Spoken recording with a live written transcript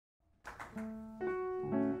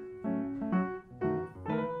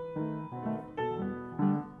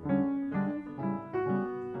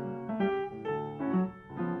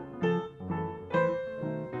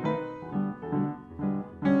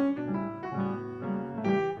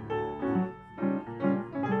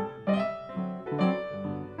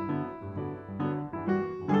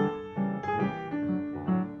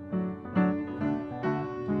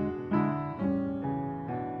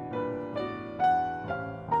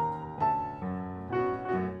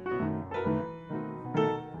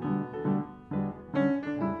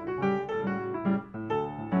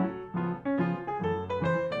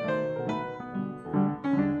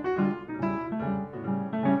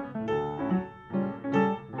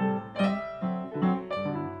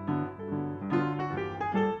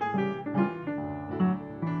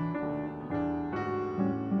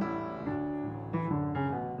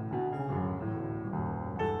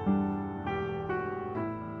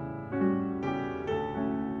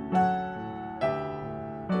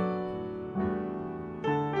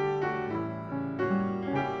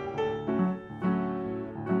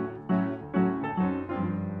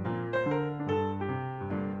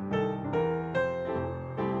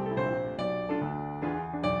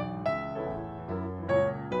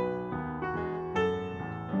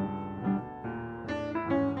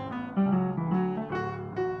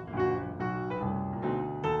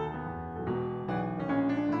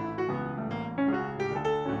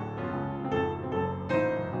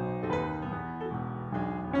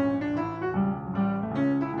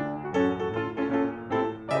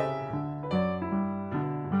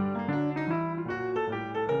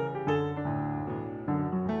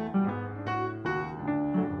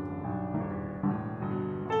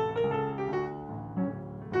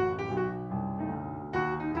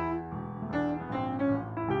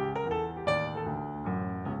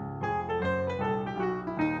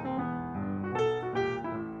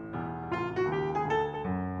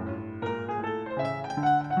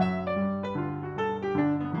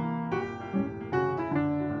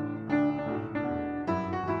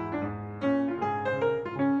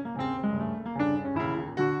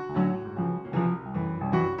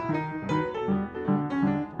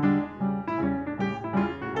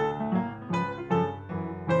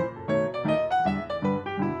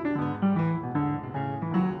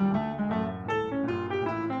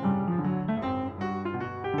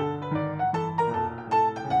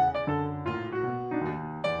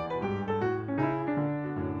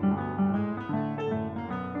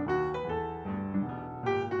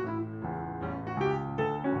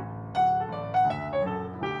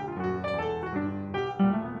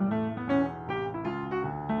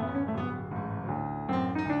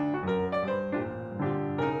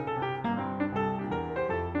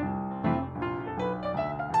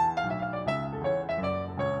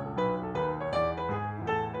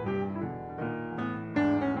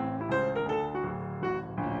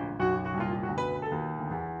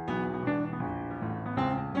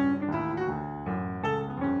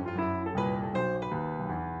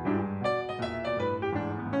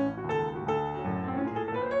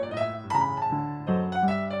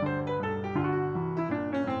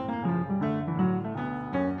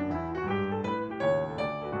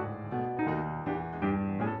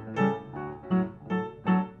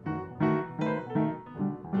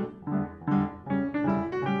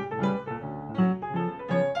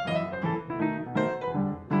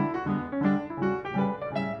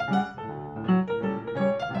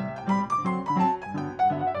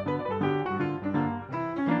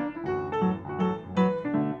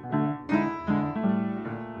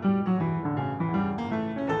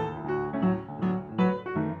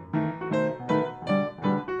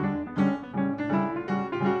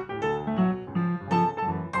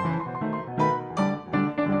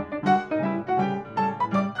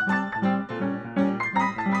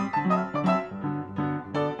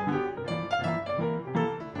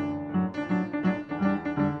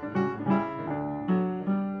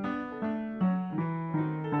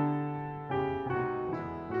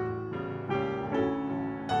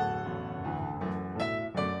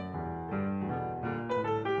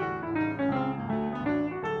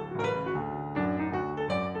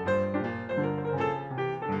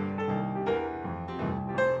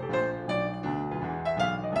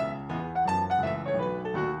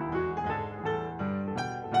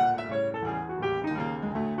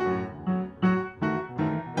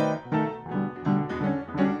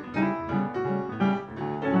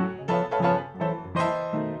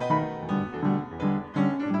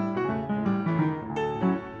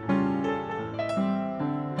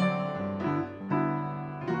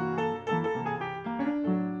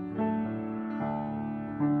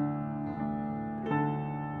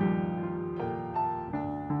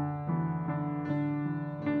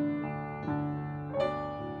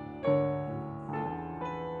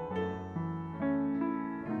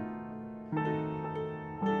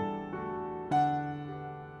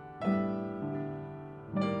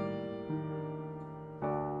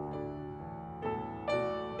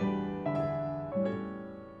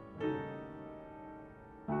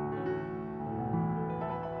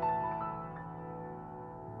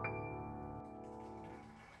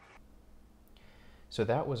So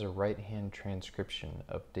that was a right-hand transcription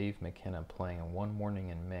of Dave McKenna playing One Morning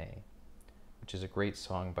in May, which is a great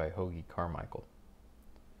song by Hoagy Carmichael.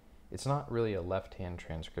 It's not really a left-hand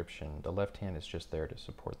transcription. The left hand is just there to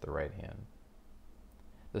support the right hand.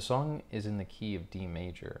 The song is in the key of D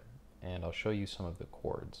major, and I'll show you some of the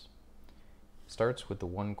chords. It starts with the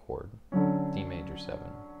 1 chord, D major 7.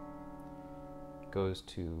 It goes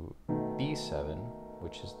to B7,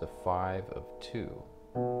 which is the 5 of 2.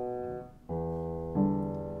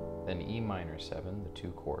 Then E minor 7, the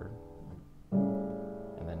 2 chord,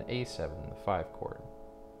 and then A7, the 5 chord.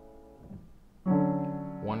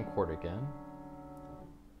 1 chord again,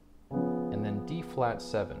 and then D flat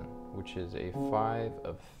 7, which is a 5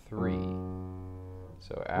 of 3.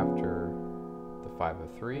 So after the 5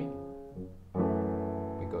 of 3,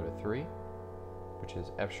 we go to 3, which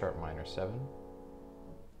is F sharp minor 7,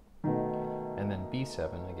 and then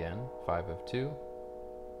B7 again, 5 of 2,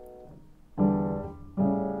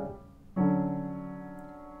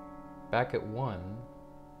 back at 1,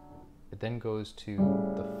 it then goes to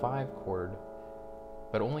the 5 chord,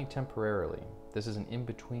 but only temporarily. This is an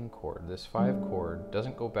in-between chord. This 5 chord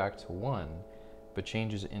doesn't go back to 1, but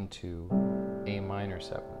changes into A minor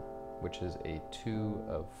 7, which is a 2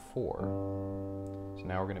 of 4. So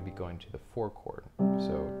now we're going to be going to the 4 chord.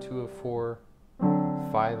 So 2 of 4,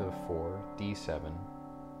 5 of 4, D7,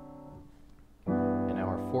 and now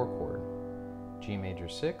our 4 chord, G major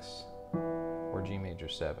 6 or G major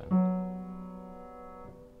 7.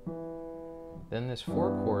 Then this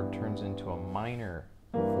 4 chord turns into a minor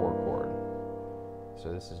 4 chord.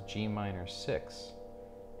 So this is G minor 6,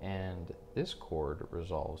 and this chord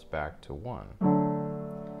resolves back to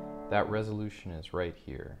 1. That resolution is right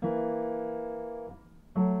here.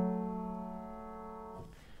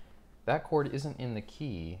 That chord isn't in the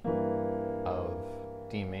key of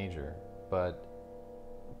D major, but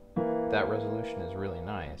that resolution is really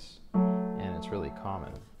nice, and it's really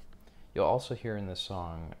common. You'll also hear in this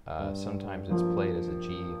song, sometimes it's played as a G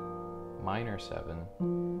minor 7,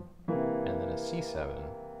 and then a C7,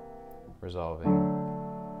 resolving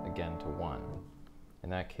again to 1. In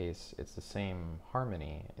that case, it's the same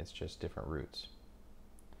harmony, it's just different roots.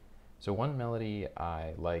 So one melody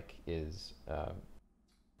I like is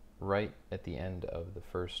right at the end of the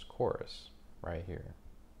first chorus, right here.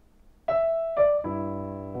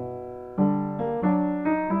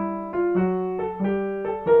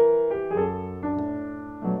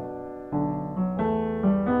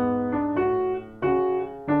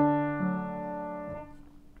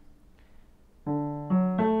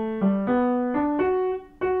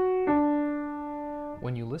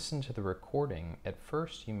 When you listen to the recording, at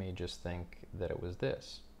first you may just think that it was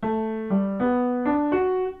this.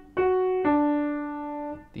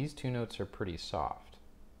 These 2 notes are pretty soft.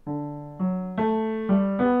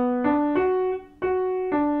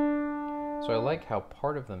 So I like how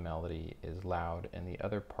part of the melody is loud and the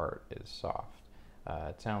other part is soft.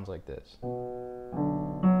 It sounds like this.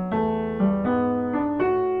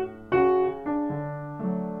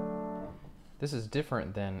 This is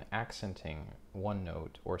different than accenting one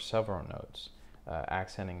note or several notes,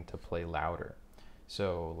 accenting to play louder.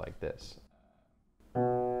 So like this.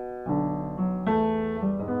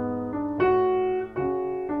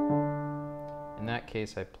 In that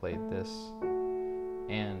case, I played this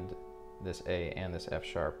and this A and this F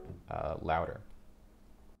sharp louder.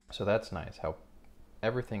 So that's nice, how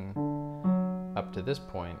everything up to this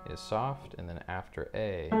point is soft, and then after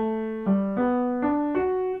A,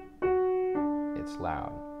 it's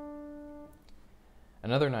loud.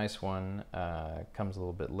 Another nice one comes a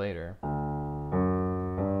little bit later.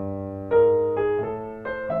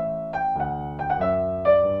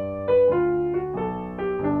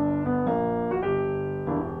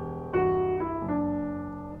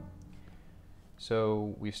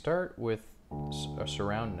 So we start with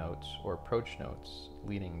surround notes or approach notes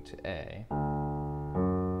leading to A.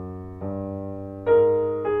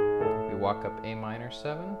 We walk up A minor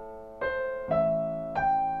 7,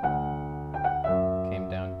 came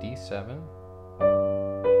down D7,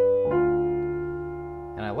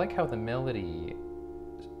 and I like how the melody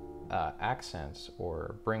accents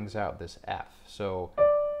or brings out this F. So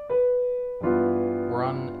we're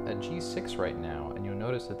on a G6 right now, and you'll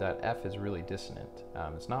notice that that F is really dissonant.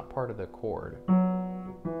 It's not part of the chord,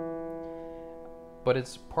 but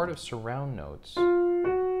it's part of surround notes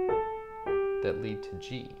that lead to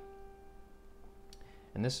G.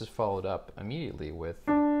 And this is followed up immediately with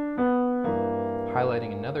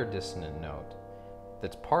highlighting another dissonant note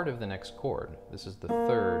that's part of the next chord. This is the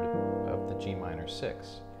 3rd of the G minor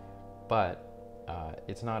 6, but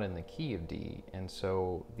it's not in the key of D, and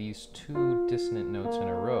so these 2 dissonant notes in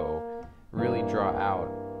a row really draw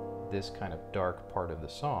out this kind of dark part of the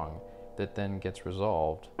song that then gets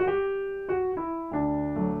resolved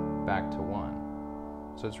back to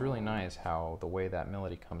 1. So it's really nice how the way that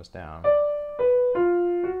melody comes down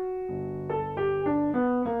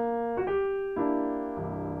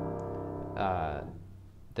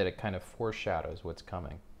that it kind of foreshadows what's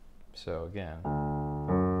coming. So again.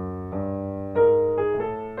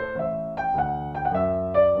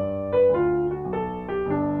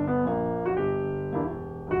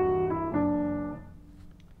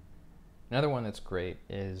 Another one that's great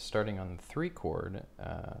is starting on the 3 chord,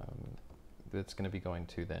 that's going to be going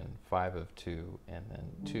to then 5 of 2 and then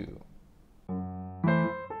 2.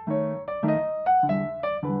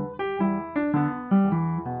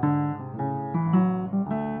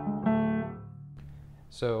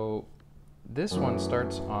 So this one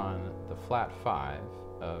starts on the flat 5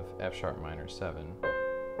 of F sharp minor 7,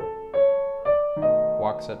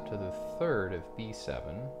 walks up to the 3rd of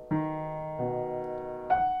B7,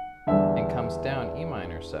 and comes down E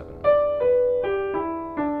minor 7.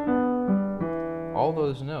 All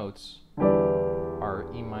those notes are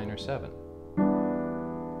E minor 7.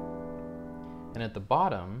 And at the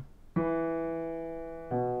bottom,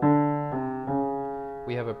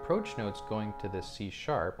 we have approach notes going to this C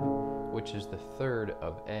sharp, which is the 3rd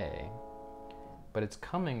of A, but it's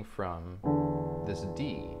coming from this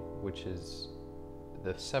D, which is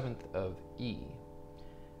the 7th of E.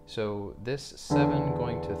 So this 7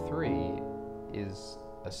 going to 3 is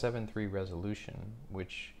a 7-3 resolution,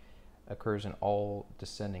 which occurs in all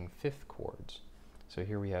descending 5th chords. So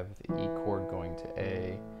here we have the E chord going to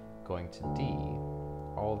A, going to D.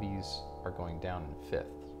 All these are going down in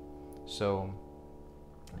 5th. So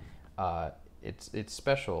it's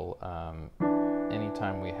special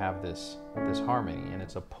anytime we have this harmony, and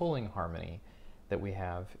it's a pulling harmony that we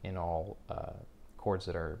have in all chords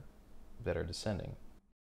that are descending.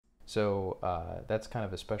 So that's kind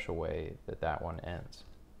of a special way that one ends.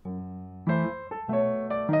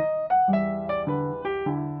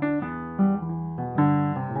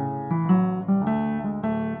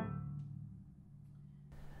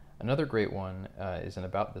 Another great one is in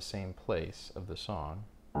about the same place of the song.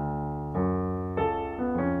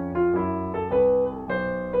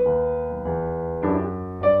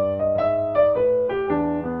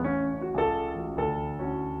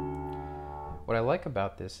 What I like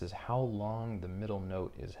about this is how long the middle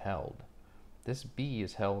note is held. This B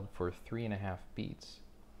is held for 3.5 beats,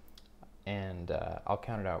 and I'll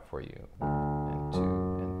count it out for you. And 2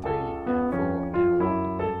 and 3 and 4 and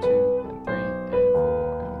 1 and 2 and 3 and 4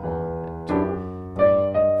 and 1 and 2, 3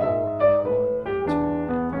 and 4 and 1 and 2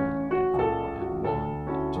 and 3 and 4 and 1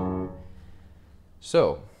 and 2.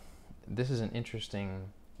 So this is an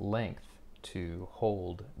interesting length to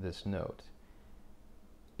hold this note.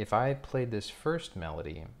 If I played this first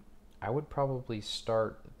melody, I would probably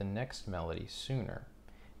start the next melody sooner.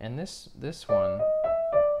 And this one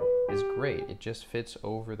is great. It just fits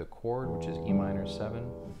over the chord, which is E minor 7.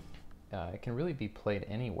 It can really be played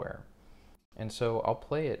anywhere. And so I'll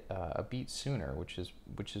play it a beat sooner, which is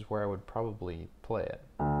where I would probably play it.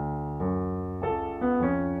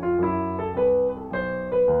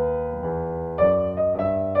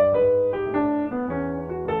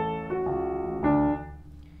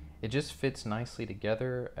 It just fits nicely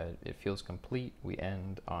together. It feels complete. We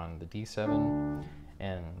end on the D7,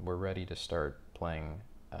 and we're ready to start playing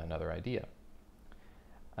another idea.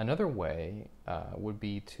 Another way would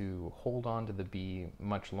be to hold on to the B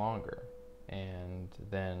much longer, and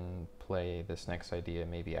then play this next idea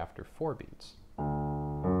maybe after 4 beats.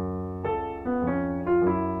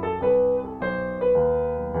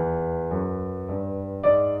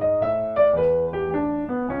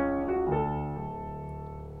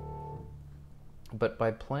 But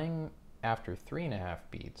by playing after 3.5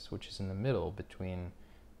 beats, which is in the middle between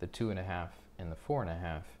the 2.5 and the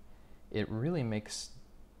 4.5, it really makes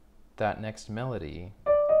that next melody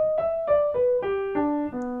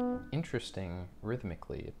interesting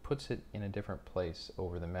rhythmically. It puts it in a different place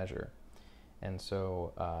over the measure, and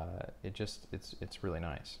so it's really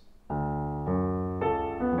nice.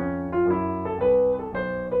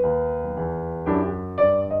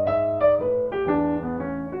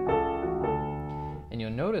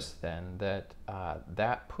 Notice then that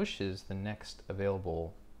that pushes the next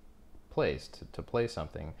available place to play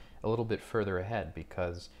something a little bit further ahead,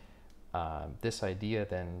 because this idea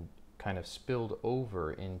then kind of spilled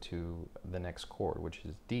over into the next chord, which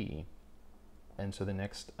is D. And so the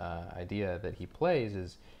next idea that he plays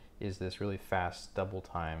is this really fast double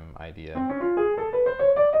time idea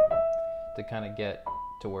to kind of get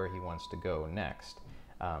to where he wants to go next.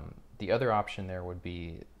 The other option there would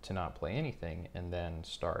be to not play anything and then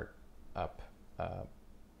start up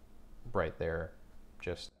right there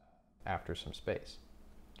just after some space.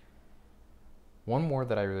 One more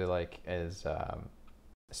that I really like is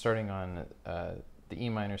starting on the E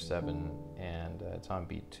minor 7, and it's on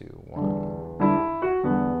beat 2, 1.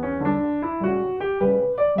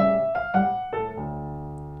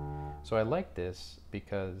 So I like this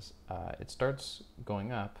because it starts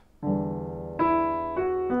going up,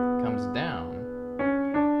 comes down,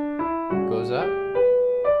 goes up,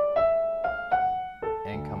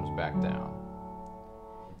 and comes back down.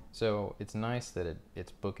 So it's nice that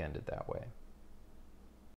it's bookended that way.